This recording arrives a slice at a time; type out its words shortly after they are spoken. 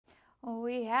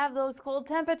we have those cold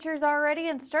temperatures already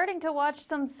and starting to watch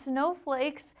some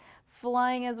snowflakes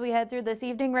flying as we head through this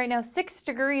evening. Right now, 6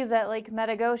 degrees at Lake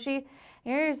Metagoshi.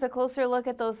 Here's a closer look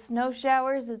at those snow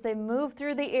showers as they move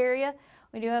through the area.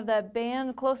 We do have that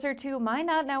band closer to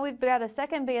Minot. Now we've got a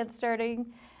second band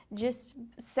starting just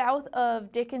south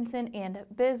of Dickinson and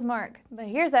Bismarck. But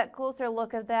here's that closer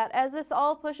look of that. As this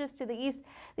all pushes to the east,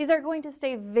 these are going to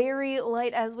stay very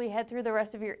light as we head through the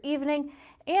rest of your evening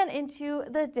and into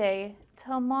the day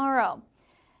tomorrow.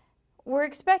 We're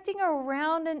expecting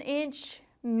around an inch,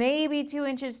 maybe 2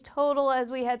 inches total as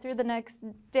we head through the next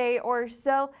day or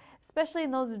so, especially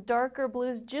in those darker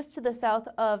blues just to the south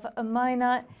of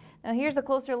Minot. Now here's a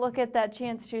closer look at that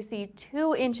chance to see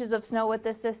 2 inches of snow with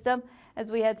this system as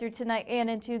we head through tonight and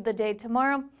into the day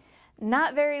tomorrow.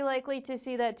 Not very likely to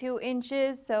see that 2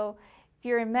 inches, so if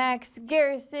you're in Max,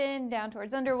 Garrison, down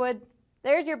towards Underwood,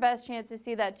 there's your best chance to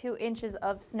see that 2 inches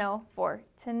of snow for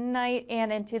tonight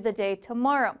and into the day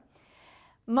tomorrow.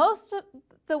 Most of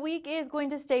the week is going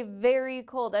to stay very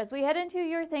cold as we head into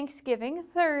your Thanksgiving.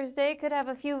 Thursday could have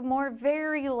a few more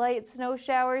very light snow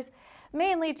showers,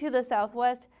 mainly to the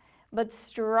southwest. But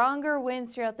stronger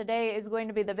winds throughout the day is going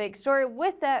to be the big story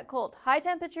with that cold. High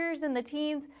temperatures in the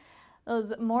teens,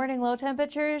 those morning low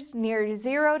temperatures near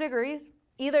 0 degrees,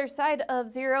 either side of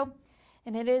 0.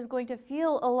 And it is going to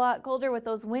feel a lot colder with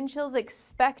those wind chills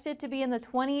expected to be in the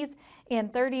 20s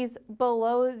and 30s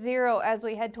below 0 as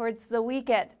we head towards the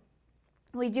weekend.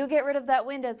 We do get rid of that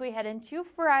wind as we head into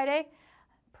Friday.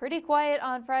 Pretty quiet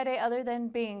on Friday other than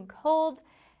being cold.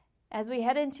 As we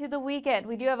head into the weekend,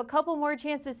 we do have a couple more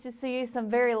chances to see some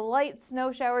very light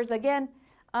snow showers again,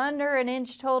 under an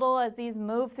inch total as these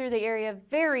move through the area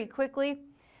very quickly.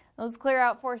 Those clear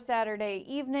out for Saturday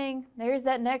evening. There's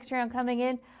that next round coming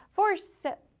in for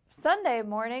Sunday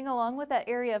morning along with that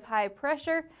area of high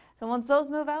pressure. So once those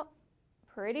move out,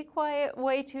 pretty quiet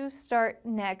way to start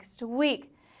next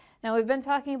week. Now we've been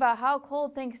talking about how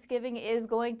cold Thanksgiving is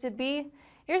going to be.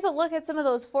 Here's a look at some of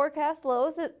those forecast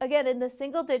lows. Again, in the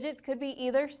single digits, could be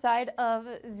either side of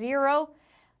 0.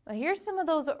 But here's some of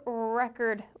those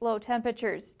record low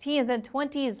temperatures. Teens and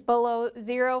 20s below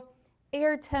 0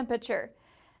 air temperature.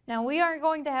 Now, we aren't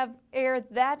going to have air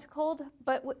that cold,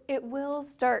 but it will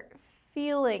start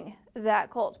feeling that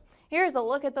cold. Here's a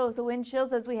look at those wind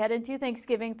chills as we head into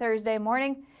Thanksgiving Thursday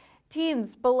morning.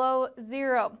 Teens below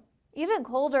 0. Even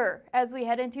colder as we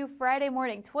head into Friday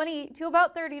morning, 20 to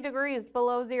about 30 degrees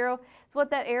below 0 is what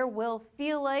that air will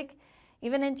feel like.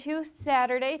 Even into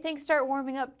Saturday, things start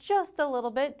warming up just a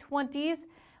little bit, 20s.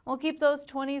 We'll keep those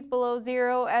 20s below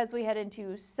 0 as we head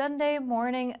into Sunday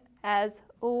morning as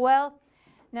well.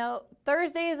 Now,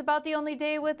 Thursday is about the only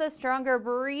day with a stronger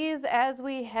breeze as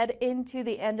we head into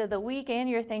the end of the week and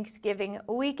your Thanksgiving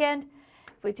weekend.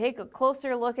 If we take a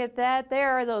closer look at that,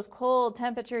 there are those cold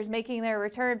temperatures making their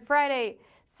return Friday,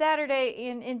 Saturday,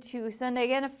 and into Sunday.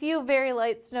 Again, a few very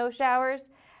light snow showers,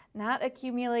 not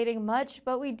accumulating much,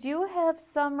 but we do have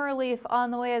some relief on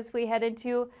the way as we head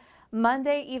into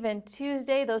Monday, even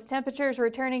Tuesday. Those temperatures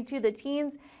returning to the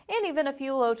teens and even a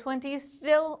few low 20s,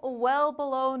 still well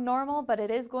below normal, but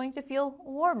it is going to feel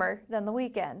warmer than the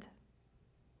weekend.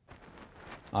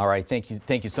 All right, thank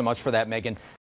you so much for that, Megan.